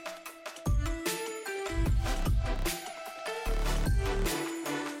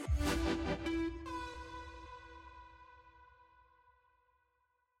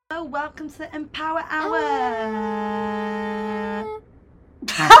welcome to the Empower Hour.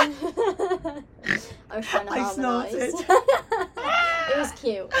 I was trying to harmonise. snorted. It was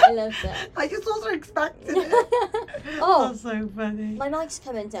cute. I loved it. I just wasn't expecting it. Oh, That's so funny. my mic's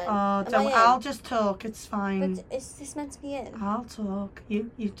coming down. Oh, Am I in? I'll just talk. It's fine. But is this meant to be in? I'll talk. You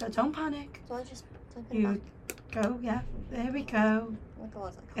don't panic. Do I put it You back? go. Yeah. There we go. Oh my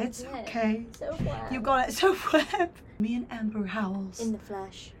god, I can't It's do it. okay. So wet. You got it. So web. Me and Amber Howells. In the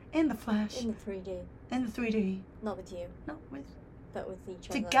flesh. In the flesh. In the 3D. In the 3D. Not with you, Not with. but with each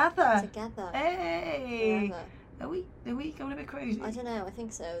other. Together. Together. Hey. Forever. Are we going a bit crazy? I don't know, I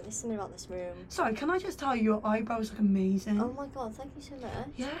think so. There's something about this room. Sorry, can I just tell you your eyebrows look amazing? Oh my god, thank you so much.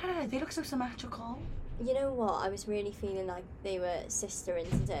 Yeah, they look so symmetrical. You know what? I was really feeling like they were sistering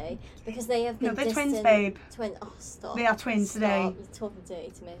today because they have been No, they're distant. twins, babe. Oh, stop. They are twins Stop. today. You're talking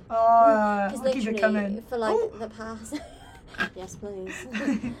dirty to me. Oh, Because I'll keep it literally, coming. for like Oh. the past... Yes, please.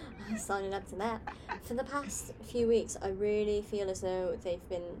 I'm signing up to that. For the past few weeks, I really feel as though they've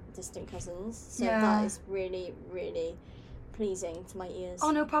been distant cousins. So Yeah. that is really, really pleasing to my ears.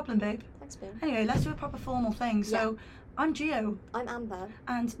 Oh, no problem, babe. Thanks, Boo. Anyway, let's do a proper formal thing. So, I'm Gio, I'm Amber.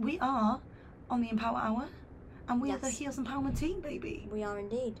 and we are on the Empower Hour, and we are the Yes. Heels Empowerment team, baby. We are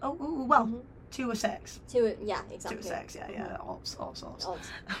indeed. Oh, well, Mhm. 2 or 6. Yeah, exactly. 2 or 6, yeah. Odds. Odds.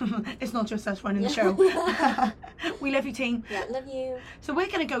 It's not just us running the Yeah. show. We love you, team. Yeah, love you. So we're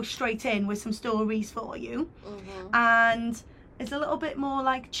going to go straight in with some stories for you. Mm-hmm. And it's a little bit more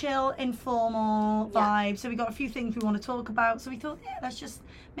like chill, informal vibe. So we got a few things we want to talk about. So we thought, yeah, let's just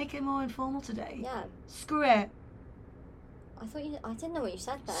make it more informal today. Yeah. Screw it. I didn't know what you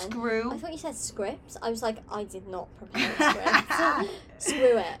said then. Screw. I thought you said script. I was like, I did not prepare a script.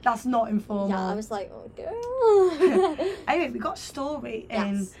 Screw it. That's not informal. Yeah, I was like, oh, girl. Anyway, we got a story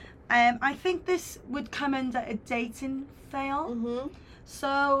in. Yes. I think this would come under a dating fail. Mm-hmm.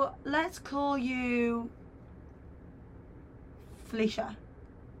 So let's call you Felicia.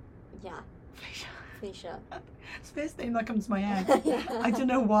 Yeah, Felicia. It's the first name that comes to my head. I don't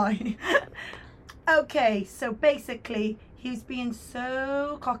know why. Okay, so basically, he was being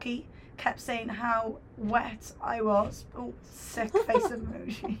so cocky, kept saying how wet I was. Oh, sick face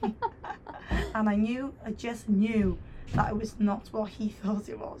emoji. And I just knew that it was not what he thought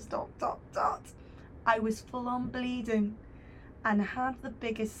it was. ... I was full on bleeding and had the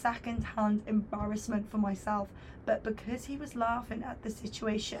biggest second-hand embarrassment for myself. But because he was laughing at the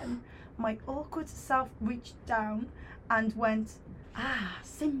situation, my awkward self reached down and went, "Ah,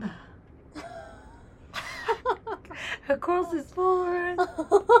 Simba." Across his forehead. You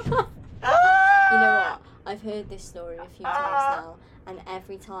know what? I've heard this story a few times now, and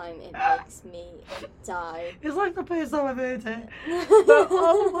every time it makes me die. It's like the first time I've heard it. But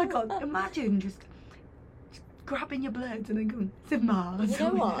oh my god, imagine just grabbing your blood and then going, Simba. You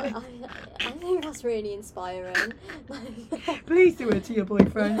know what? I think that's really inspiring. Please do it to your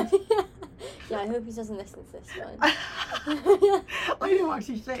boyfriend. Yeah, I hope he doesn't listen to this one. I don't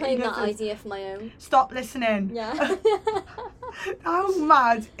actually say Claim that idea for my own. Stop listening. Yeah. How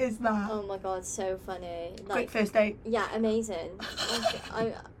mad is that? Oh my god, so funny. Great first date. Yeah, amazing.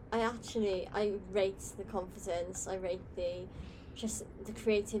 I rate the confidence. I rate the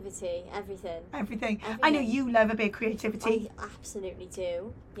creativity, everything. Everything. I know you love a bit of creativity. I absolutely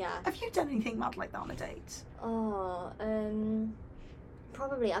do. Yeah. Have you done anything mad like that on a date? Oh,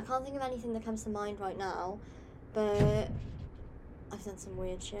 probably. I can't think of anything that comes to mind right now, but I've done some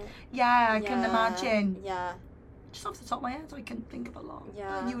weird shit. Yeah, I can imagine. Yeah. Just off the top of my head, I can think of a lot.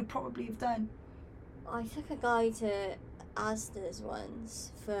 Yeah. That you would probably have done. I took a guy to Asda's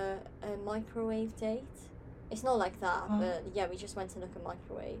once for a microwave date. It's not like that, but yeah, we just went to look at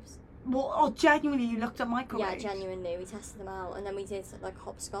microwaves. Well, oh, genuinely, you looked at microwaves? Yeah, genuinely. We tested them out, and then we did like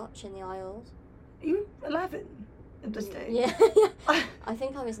hopscotch in the aisles. Are you 11 at this stage? Yeah. I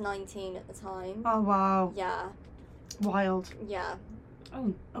think I was 19 at the time. Oh, wow. Yeah. Wild. Yeah.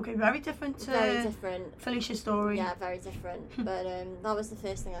 Oh, okay, very different to Very different. Felicia's story. Yeah, very different. But that was the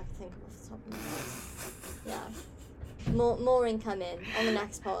first thing I could think of off the top of my head. Yeah. More incoming on the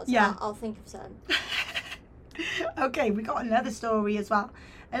next pod. Yeah. I'll think of some. Okay, we got another story as well.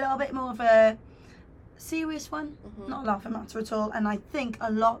 A little bit more of a serious one. Mm-hmm. Not a laughing matter at all. And I think a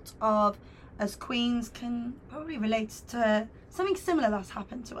lot of us queens can probably relate to something similar that's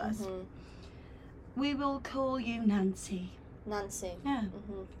happened to us. Mm-hmm. We will call you Nancy. Nancy. Yeah.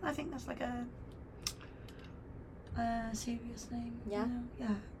 Mm-hmm. I think that's like a serious name. Yeah. You know?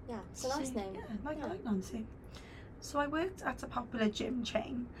 Yeah. Yeah, it's a nice name. Yeah, I like Nancy. So I worked at a popular gym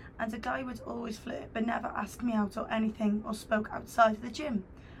chain, and a guy would always flirt but never ask me out or anything or spoke outside of the gym.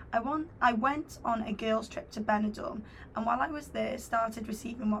 I went on a girls' trip to Benidorm, and while I was there, started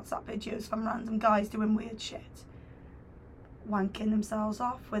receiving WhatsApp videos from random guys doing weird shit. Wanking themselves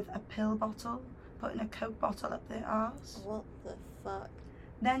off with a pill bottle, putting a Coke bottle up their arse. What the fuck?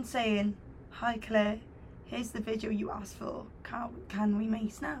 Then saying, "Hi Claire, here's the video you asked for. Can we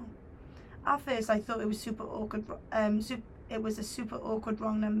mace now?" At first, I thought it was super awkward. It was a super awkward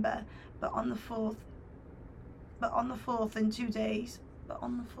wrong number, but on the fourth in 2 days.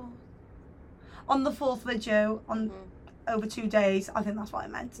 On the fourth video, over 2 days, I think that's what I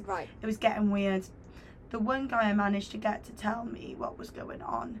meant. Right. It was getting weird. The one guy I managed to get to tell me what was going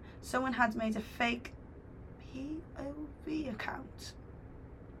on, someone had made a fake POV account.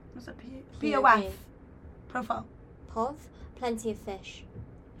 What's a POF? Profile. POV? Plenty of fish.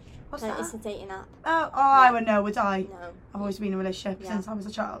 What's Like, that? it's a dating app. Oh, I would know, would I? No. I've always been in a relationship Yeah. since I was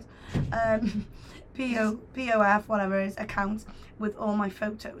a child. POF, whatever it is, account with all my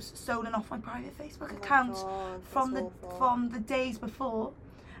photos stolen off my private Facebook Oh my account God, from that's the awful. from the days before.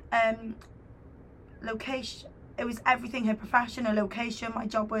 Location. It was everything. Her profession, her location. My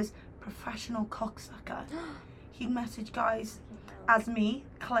job was professional cocksucker. He'd message guys as me,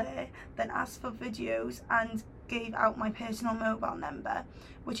 Claire, then asked for videos and gave out my personal mobile number,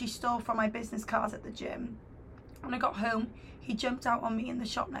 which he stole from my business card at the gym. When I got home, he jumped out on me in the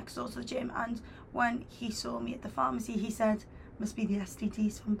shop next door to the gym, and when he saw me at the pharmacy, he said, "Must be the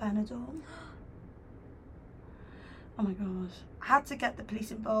STDs from Benidorm." Oh my god. I had to get the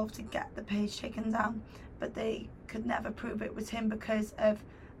police involved to get the page taken down, but they could never prove it was him because of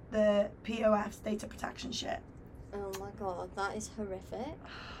the POF's data protection shit. Oh my god, that is horrific.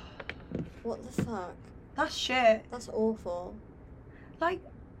 What the fuck? That's shit. That's awful. Like,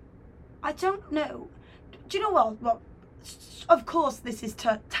 I don't know. Do you know what? Well, of course this is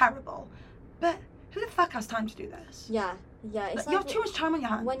terrible, but who the fuck has time to do this? Yeah, it's You have too much time on your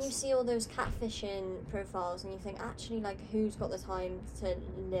hands. when you see all those catfishing profiles and you think, actually, like, who's got the time to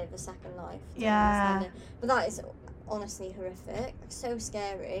live a second life? Do you Yeah. understand it? But that is honestly horrific, so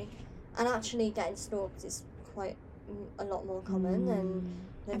scary, and actually getting stalked is quite a lot more common than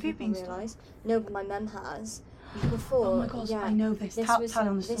Have you people been realise. No, but my mum has. Before, Oh my god, yeah, I know this. this Tell was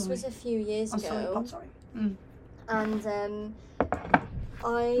on the story. this was a few years I'm ago. sorry, Pop, sorry. And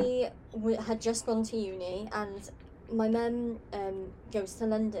I had just gone to uni, and my mum goes to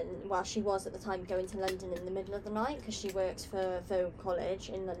London. Well, she was at the time going to London in the middle of the night because she works for Vogue College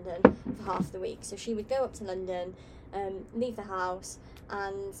in London for half the week. So she would go up to London, leave the house,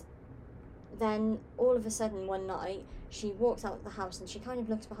 and then all of a sudden one night she walks out of the house and she kind of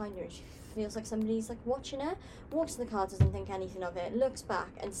looks behind her and she feels like somebody's like watching her. Walks to the car, doesn't think anything of it, looks back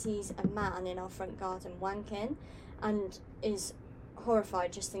and sees a man in our front garden wanking, and is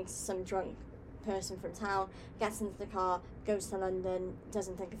horrified, just thinks some drunk person from town, gets into the car, goes to London,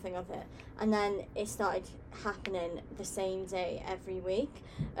 doesn't think a thing of it. And then it started happening the same day every week.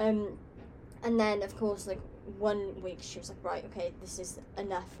 And then, of course, like, 1 week she was like, right, okay, this is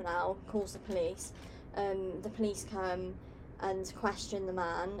enough for now, calls the police. The police come and question the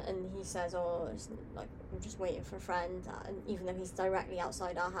man, and he says, oh, it's like, I'm just waiting for a friend, and even though he's directly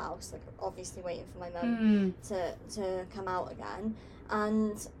outside our house, like, obviously waiting for my mum to come out again.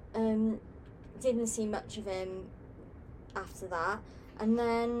 And didn't see much of him after that. And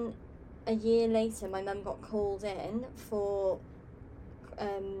then a year later, my mum got called in for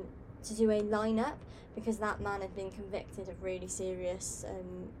to do a lineup because that man had been convicted of really serious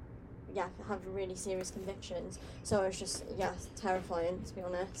have really serious convictions. So it was just, terrifying, to be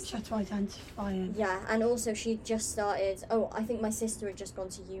honest. She had to identify him. Yeah, and also she just started, I think my sister had just gone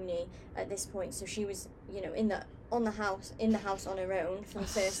to uni at this point, so she was, in the house on her own for the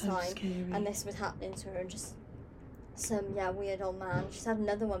first time. Scary. And this was happening to her, and just some weird old man. She's had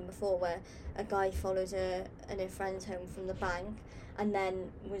another one before where a guy followed her and her friend home from the bank, and then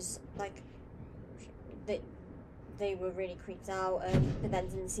was like, they were really creeped out, but then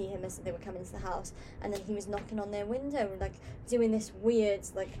didn't see him as they were coming to the house, and then he was knocking on their window, like doing this weird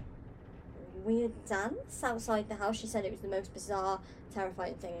dance outside the house. She said it was the most bizarre,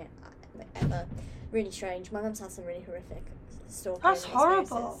 terrifying thing ever. Really strange. My mum's had some really horrific stalking That's horrible.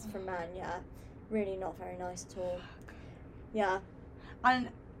 experiences from man. Really not very nice at all. Yeah. And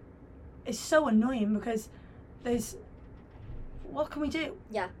it's so annoying because what can we do?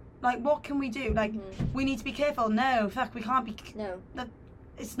 Yeah. Like, what can we do? Like, we need to be careful. No, fuck, we can't be. No.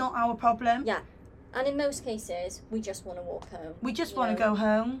 It's not our problem. Yeah. And in most cases, we just want to walk home. We just want to go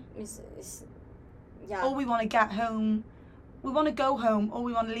home. Or we want to get home. We want to go home, or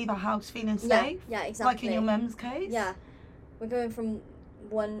we want to leave our house feeling safe. Yeah, exactly. Like in your mum's case. Yeah. We're going from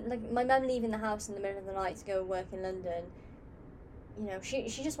my mum leaving the house in the middle of the night to go work in London you know, she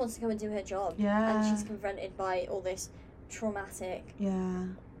just wants to go and do her job. Yeah. And she's confronted by all this traumatic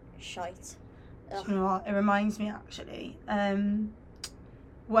shite. Ugh. Do you know what? It reminds me, actually,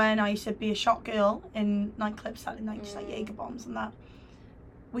 when I used to be a shot girl in nightclubs selling like just like Jaeger bombs and that,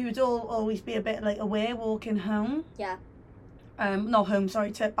 we would always be a bit like aware walking home. Yeah. Not home,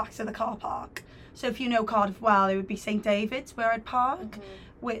 sorry, back to the car park. So if you know Cardiff well, it would be St David's where I'd park,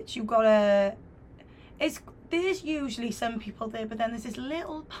 which you've got there's usually some people there, but then there's this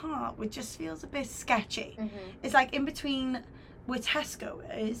little part which just feels a bit sketchy. It's like in between where Tesco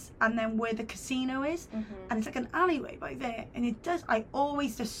is and then where the casino is, and it's like an alleyway by there, and I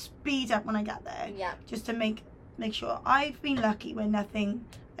always just speed up when I get there, just to make sure. I've been lucky when nothing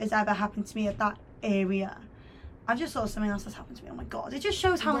has ever happened to me at that area. I just saw something else that's happened to me. Oh my god! It just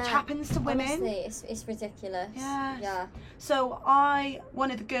shows how much happens to women. Honestly, it's ridiculous. Yeah. So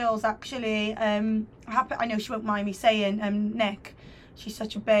one of the girls actually, I know she won't mind me saying, Nick, she's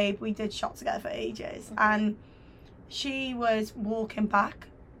such a babe. We did shots together for ages, and she was walking back,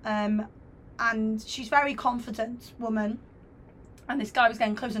 and she's a very confident woman. And this guy was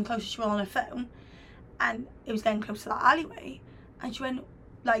getting closer and closer. She was on her phone, and it was getting close to that alleyway, and she went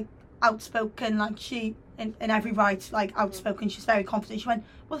like outspoken, like she. In every right, like outspoken, she's very confident. She went,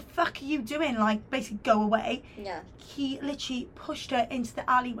 "What the fuck are you doing? Like, basically, go away." Yeah. He literally pushed her into the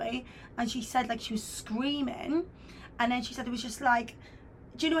alleyway, and she said like she was screaming, and then she said it was just like,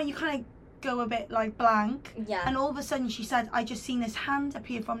 do you know when you kind of go a bit like blank? Yeah. And all of a sudden, she said, "I just seen this hand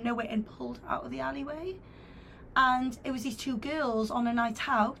appear from nowhere and pulled her out of the alleyway," and it was these two girls on a night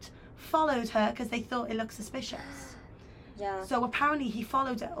out followed her because they thought it looked suspicious. Yeah. So apparently he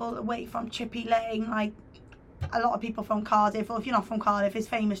followed it all the way from Chippy Lane, like a lot of people from Cardiff, or if you're not from Cardiff, it's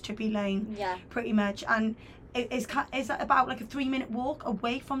famous Chippy Lane, pretty much. And it's about like a 3-minute walk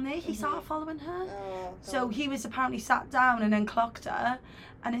away from there. He started following her. Oh, so he was apparently sat down and then clocked her,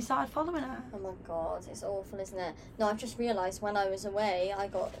 and he started following her. Oh my god, it's awful, isn't it? No, I've just realised when I was away, I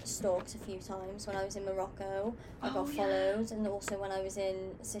got stalked a few times. When I was in Morocco, I got followed, and also when I was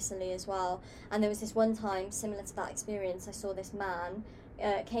in Sicily as well. And there was this one time, similar to that experience, I saw this man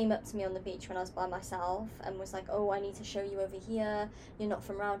came up to me on the beach when I was by myself and was like, "Oh, I need to show you over here. You're not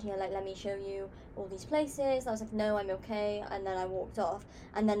from around here. Like, let me show you all these places." I was like, "No, I'm okay." And then I walked off.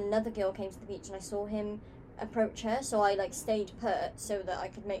 And then another girl came to the beach and I saw him approach her, so I like stayed put so that I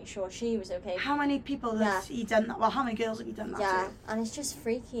could make sure she was okay. How many people has he done that? Well, how many girls have you done that to? And it's just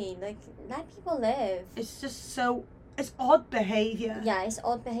freaky. Like, let people live. It's just so, it's odd behaviour. Yeah, it's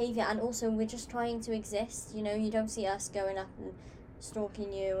odd behaviour, and also we're just trying to exist, you know. You don't see us going up and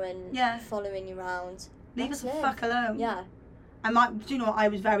stalking you and following you around. Leave us the fuck alone. Yeah. Do you know what? I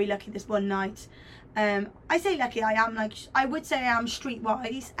was very lucky this one night. I say lucky. I would say I am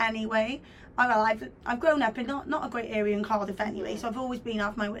streetwise anyway. I've grown up in not a great area in Cardiff anyway, so I've always been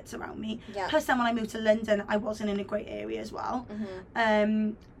have my wits around me. Yeah. Plus then when I moved to London, I wasn't in a great area as well.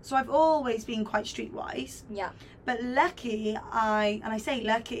 So I've always been quite streetwise. Yeah. But lucky, I say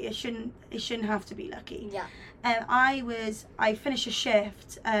lucky, it shouldn't have to be lucky. Yeah. I finished a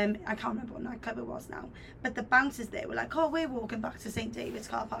shift, I can't remember what nightclub it was now, but the bouncers there were like, "Oh, we're walking back to St David's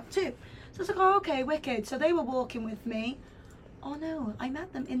car park too." So I was like, "Oh, okay, wicked." So they were walking with me. Oh no, I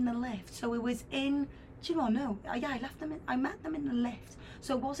met them in the lift. So it was in, do you know, no, yeah, I met them in the lift.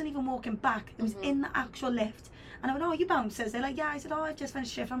 So it wasn't even walking back, it was in the actual lift. And I went, "Oh, you bouncers?" They're like, "Yeah." I said, "Oh, I've just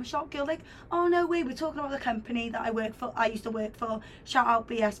finished shift, I'm a shop girl." Like, "Oh no way, we're talking about the company that I used to work for. Shout out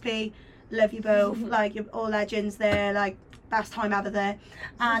BSP, love you both, like you're all legends there, like best time ever there."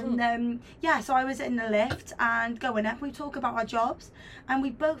 And so I was in the lift and going up, we talk about our jobs, and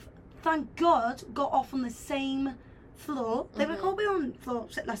we both, thank God, got off on the same floor. They were like, "Oh, we're on floor,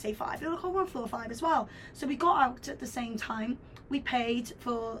 let's say 5. They were like, "Oh, we're on floor 5 as well." So we got out at the same time. We paid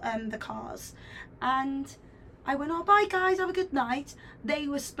for the cars, and I went, "Oh, bye guys, have a good night." They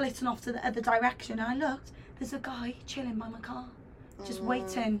were splitting off to the other direction, and I looked, there's a guy chilling by my car, just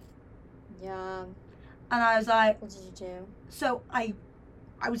waiting. Yeah. And I was like, "What did you do?" So I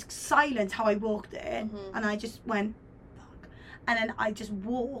was silent how I walked there, and I just went, "Fuck." And then I just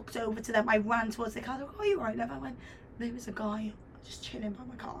walked over to them. I ran towards the car. They were like, "Oh, you're right, love." I went, there was a guy just chilling by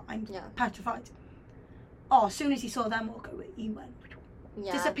my car. I'm petrified. Oh, as soon as he saw them walk over, he went,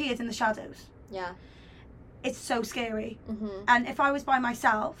 disappeared in the shadows. Yeah. It's so scary. And if I was by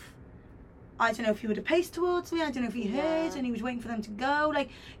myself, I don't know if he would have paced towards me. I don't know if he heard and he was waiting for them to go.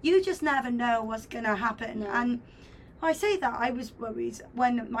 Like, you just never know what's going to happen. And I say that, I was worried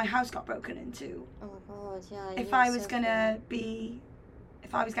when my house got broken into. Oh my God, yeah. If I was going to be,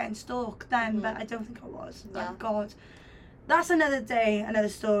 if I was getting stalked then, but I don't think I was. Thank God. that's another day, another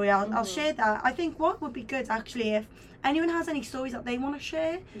story. I'll Mm-hmm. share that. I think what would be good actually if anyone has any stories that they want to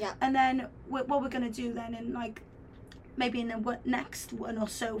share, Yeah. and then what we're gonna do then in like maybe in the next one or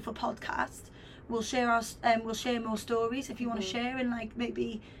so for podcast, we'll share more stories if you want to Mm-hmm. share, and like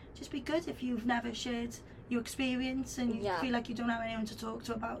maybe just be good if you've never shared your experience and you Yeah. feel like you don't have anyone to talk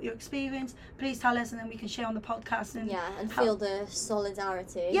to about your experience, please tell us and then we can share on the podcast and feel the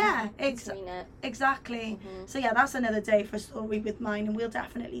solidarity. Yeah, between it. exactly. Mm-hmm. So yeah, that's another day for a story with mine, and we'll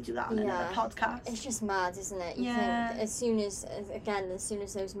definitely do that on another podcast. It's just mad, isn't it? You Yeah. think as soon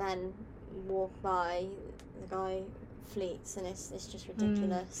as those men walk by, the guy fleets, and it's just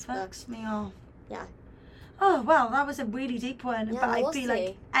ridiculous. Fucks me off. Yeah. Oh well, that was a really deep one, Yeah, but I was feel like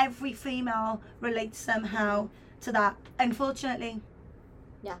deep. every female relates somehow to that, unfortunately.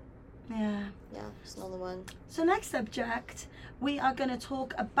 Yeah. Yeah. Yeah, it's another one. So next subject, we are going to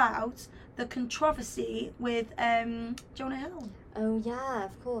talk about the controversy with Jonah Hill. Oh yeah,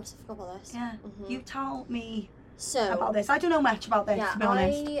 of course, I forgot about this. Yeah. Mm-hmm. You tell me So about this. I don't know much about this, yeah, to be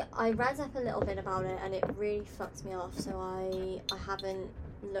honest. I read up a little bit about it, and it really fucked me off. So I haven't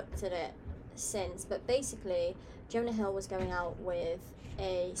looked at it since. But basically, Jonah Hill was going out with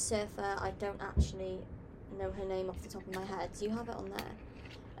a surfer. I don't actually know her name off the top of my head. Do you have it on there?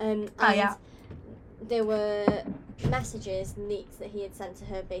 And yeah. there were messages leaked that he had sent to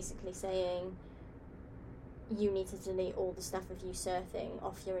her, basically saying, you need to delete all the stuff of you surfing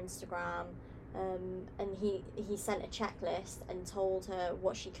off your Instagram. And he sent a checklist and told her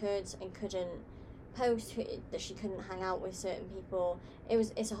what she could and couldn't post, that she couldn't hang out with certain people.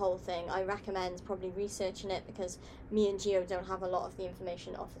 It's a whole thing. I recommend probably researching it, because me and Gio don't have a lot of the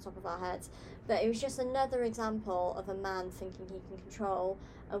information off the top of our heads. But it was just another example of a man thinking he can control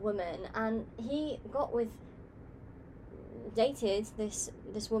a woman, and he dated this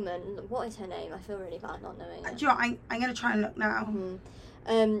woman. What is her name? I feel really bad not knowing it. Do you know what? I'm going to try and look now.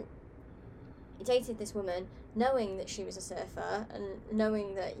 Mm-hmm. Dated this woman knowing that she was a surfer, and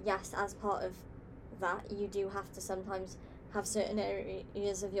knowing that, yes, as part of that, you do have to sometimes have certain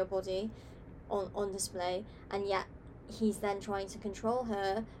areas of your body on display, and yet he's then trying to control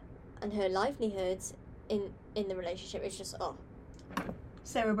her and her livelihoods in the relationship. It's just,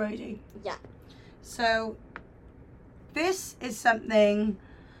 Sarah Brady. Yeah. So this is something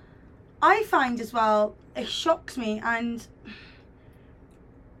I find as well, it shocks me, and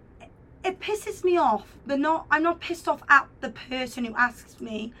it pisses me off, but I'm not pissed off at the person who asks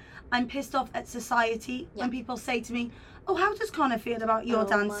me. I'm pissed off at society when people say to me, oh, how does Connor feel about your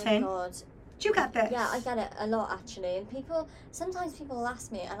dancing? Oh my God. Do you get this? Yeah, I get it a lot, actually. And sometimes people will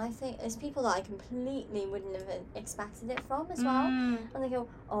ask me, and I think there's people that I completely wouldn't have expected it from as well. And they go,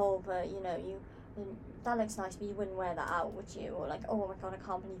 oh, but that looks nice, but you wouldn't wear that out, would you? Or like, oh my God, I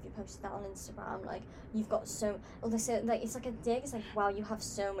can't believe you posted that on Instagram. Like, you've got they say, like, it's like a dig. It's like, wow, you have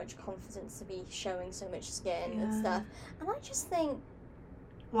so much confidence to be showing so much skin and stuff. And I just think,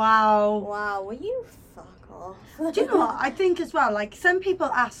 wow, will you fuck off? Do you know what? I think as well, like, some people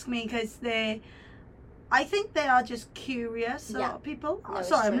ask me because I think they are just curious, a lot of people. No,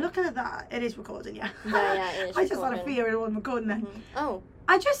 sorry, I'm true. looking at that. It is recording, yeah. Yeah, it is I just had a recording. fear it wasn't recording then. Mm-hmm. Oh.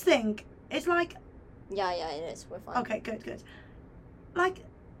 I just think it's like, Yeah, it is. We're fine. okay, good. Like,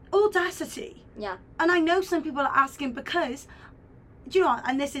 audacity. Yeah. And I know some people are asking because, do you know what?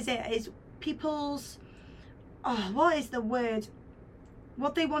 And this is it, is people's, what is the word?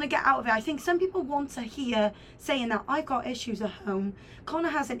 What they want to get out of it. I think some people want to hear saying that I've got issues at home. Connor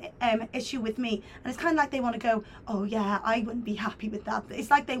has an issue with me. And it's kind of like they want to go, oh yeah, I wouldn't be happy with that. It's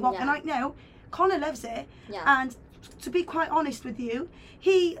like they want, and I know, Connor loves it. Yeah. And to be quite honest with you,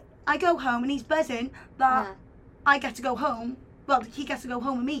 I go home and he's buzzing that I get to go home. Well, he gets to go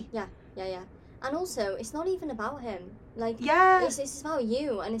home with me. Yeah. And also, it's not even about him. Like, yeah, it's about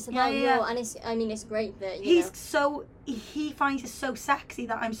you, and it's about you, and it's great that he finds it so sexy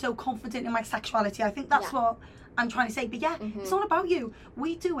that I'm so confident in my sexuality. I think that's what I'm trying to say. But it's not about you.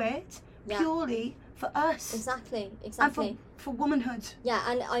 We do it purely for us. Exactly. And for womanhood. Yeah,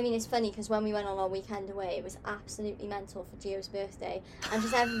 and I mean, it's funny because when we went on our weekend away, it was absolutely mental for Gio's birthday, and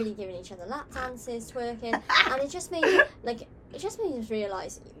just everybody giving each other lap dances, twerking, and it just made us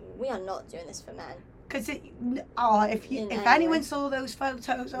realise we are not doing this for men. Because if anyone saw those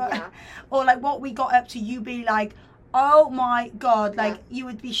photos or like what we got up to, you'd be like, oh my God, like you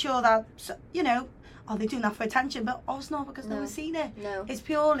would be sure that, they're doing that for attention, but it's not because no one's seen it. No. It's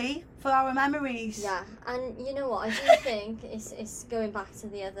purely for our memories. Yeah, and you know what, I do think it's going back to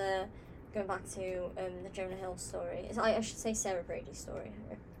the Jonah Hill story. I should say Sarah Brady's story.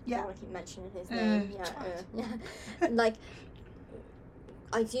 I don't want to keep mentioning his name. Yeah. Like,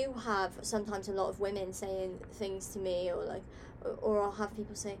 I do have sometimes a lot of women saying things to me, or I'll have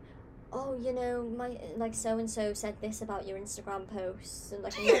people say, oh, you know, my like so and so said this about your Instagram posts, and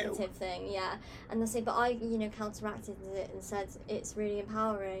like a negative thing, yeah. And they'll say, but I, you know, counteracted it and said it's really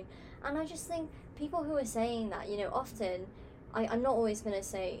empowering. And I just think people who are saying that, you know, often, I'm not always going to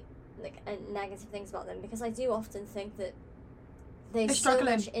say like negative things about them, because I do often think that there's so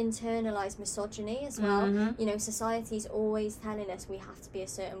much internalized misogyny as well. You know, society's always telling us we have to be a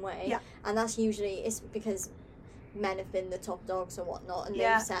certain way, and that's usually it's because men have been the top dogs or whatnot, and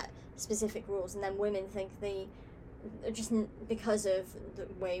they've set specific rules, and then women think they just, because of the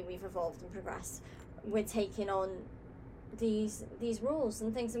way we've evolved and progressed, we're taking on these rules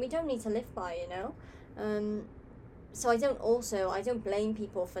and things, and we don't need to live by, you know. So I don't blame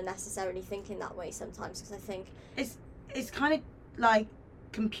people for necessarily thinking that way sometimes, because I think it's kind of like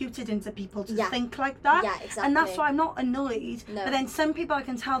computed into people to think like that. Yeah, exactly. And that's why I'm not annoyed. No. But then some people, I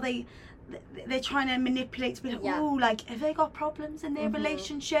can tell they're trying to manipulate to be like, oh, like, have they got problems in their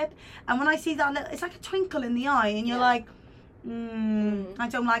relationship? And when I see that, it's like a twinkle in the eye, and you're like, I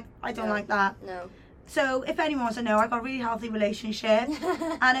don't like that. No. So if anyone wants to know, I got a really healthy relationship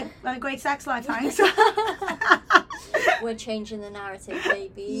and a great sex life, thanks. We're changing the narrative,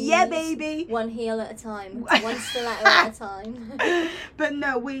 baby. Yeah, baby. One heel at a time. One stiletto at a time. But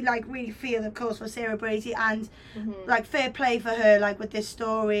no, we like really feel, of course, for Sarah Brady, and like fair play for her, like with this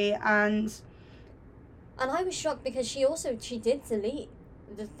story. And I was shocked because she did delete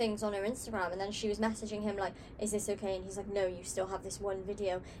the things on her Instagram, and then she was messaging him like, is this okay? And he's like, no, you still have this one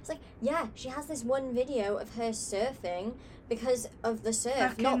video. It's like, yeah, she has this one video of her surfing because of the surf,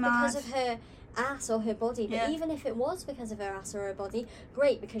 fucking not mad. Because of her ass or her body. But even if it was because of her ass or her body,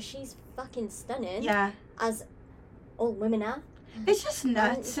 great, because she's fucking stunning, as all women are. It's just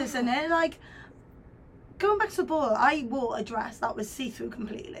nuts, isn't it? Like, going back to the ball, I wore a dress that was see-through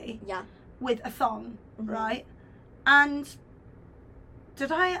completely, with a thong, right? And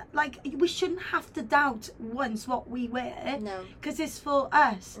did I, like, we shouldn't have to doubt once what we wear. No. Because it's for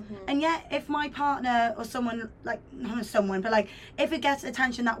us. And yet, if my partner or someone, like, not someone, but like, if it gets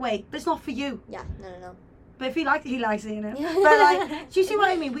attention that way, but it's not for you. Yeah, no. But if he likes it, he likes it, you know. But like, do you see what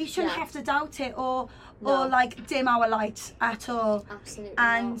I mean? We shouldn't have to doubt it or like dim our lights at all. Absolutely.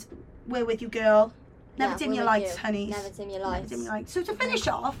 And we're with you, girl. Never dim your lights, honey. Never dim your lights. Never dim your lights. So to finish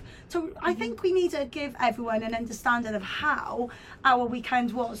off, I think we need to give everyone an understanding of how our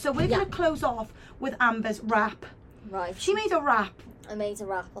weekend was. So we're going to close off with Amber's rap. Right. She made a rap. I made a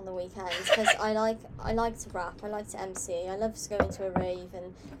rap on the weekends because I like to rap. I like to MC. I love going to a rave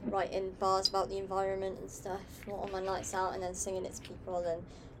and writing bars about the environment and stuff on my nights out, and then singing it to people and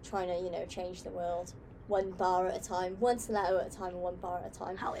trying to, you know, change the world. One bar at a time, one stiletto at a time, and one bar at a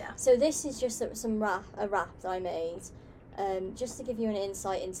time. Hell yeah. So this is just a rap that I made, just to give you an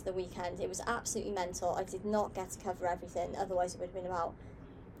insight into the weekend. It was absolutely mental. I did not get to cover everything, otherwise it would have been about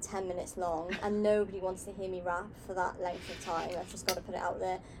 10 minutes long, and nobody wants to hear me rap for that length of time. I've just got to put it out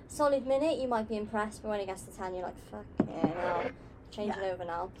there. Solid minute, you might be impressed, but when it gets to 10, you're like, fucking hell, change it over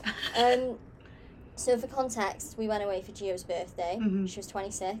now. So for context, we went away for Gio's birthday. She was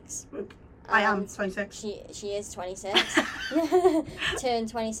 26. I am 26. She is 26. Turned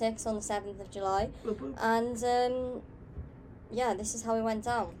 26 on the 7th of July. And yeah, this is how it went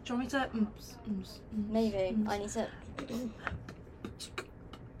down. Do you want me to? Maybe. I need to.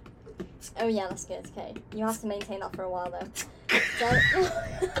 Oh yeah, that's good. Okay, you have to maintain that for a while though.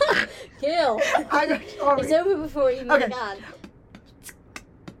 Kill. It's over before you even began.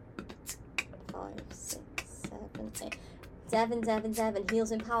 5, 6, 7, 8. Devon,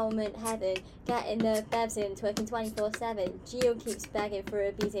 heels empowerment heaven, getting the bevs in, twerking 24/7. Gio keeps begging for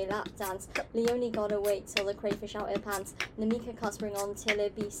a BJ lap dance. Leonie gotta wait till the crayfish out her pants. Namika can't spring on till her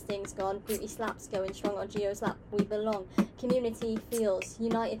bee sting's gone. Booty slaps going strong on Gio's lap. We belong. Community feels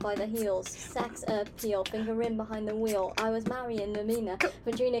united by the heels. Sex appeal, finger rim behind the wheel. I was marrying Mamina,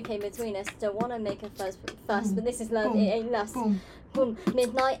 Virginia came between us. Don't wanna make a fuss, but this is love. It ain't lust. Boom.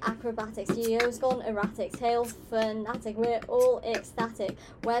 Midnight acrobatics. Gio's gone erratic. Tail fanatic. We're all ecstatic.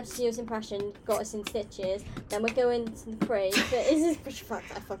 Webb's Gio's impression got us in stitches. Then we're going to the parade. But is this fuck?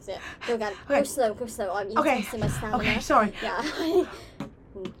 I fucked it. Go again. Go slow. I'm testing my stamina. Okay, sorry. Yeah.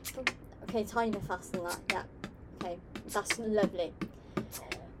 Okay, tiny bit faster than that. Yeah. Okay, that's lovely.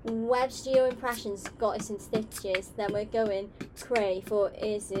 Webb's Gio impressions got us in stitches. Then we're going cray for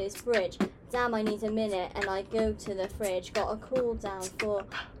Iz's bridge. Damn, I need a minute, and I go to the fridge. Got a cool down for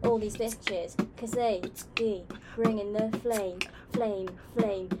all these bitches, 'cause they be bringing the flame.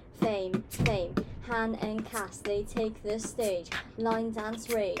 pan and cast, they take the stage. Line dance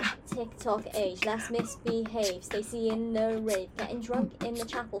rage, TikTok age, let's misbehave. Stacey in the rave, getting drunk in the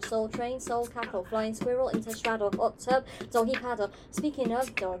chapel. Soul train, soul cackle, flying squirrel into straddle. Hot tub, doggy paddle. Speaking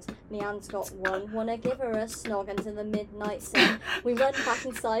of dogs, Leanne's got one. Wanna give her a snog until the midnight sun. We run back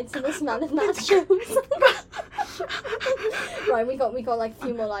inside to the smell of nachos. Right, we got like a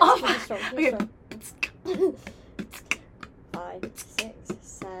few more lines. Keep it strong, keep it strong. 5, 6,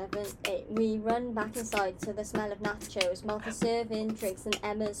 7, 8. We run back inside to the smell of nachos. Martha serving drinks and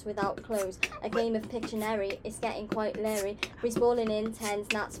Emma's without clothes. A game of Pictionary is getting quite leery. Breeze balling in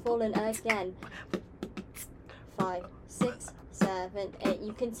tens, Nat's fallen again. 5, 6, 7, 8.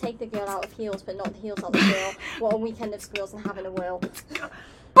 You can take the girl out of heels, but not the heels out of the girl. What a weekend of squeals and having a whirl.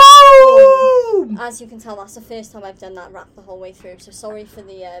 Boom! As you can tell, that's the first time I've done that rap the whole way through. So sorry for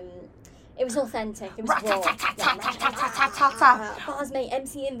the It was authentic. It was raw. Bars, mate.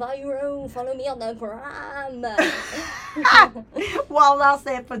 MC Enviro. Follow me on the gram. Well, that's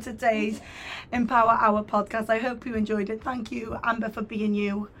it for today's Empower Hour podcast. I hope you enjoyed it. Thank you, Amber, for being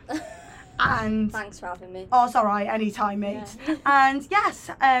you. And thanks for having me. Oh, it's all right. Anytime, mate. Yeah. And yes,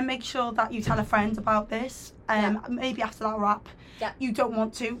 make sure that you tell a friend about this. Maybe after that rap. Yeah. You don't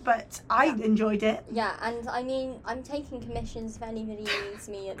want to, but I enjoyed it. Yeah, and I mean, I'm taking commissions if anybody needs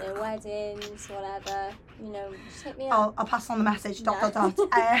me at their weddings, whatever. You know, just hit me up. I'll pass on the message. ...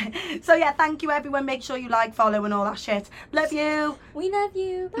 So yeah, thank you everyone. Make sure you like, follow, and all that shit. Love you. We love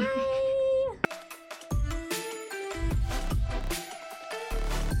you. Bye.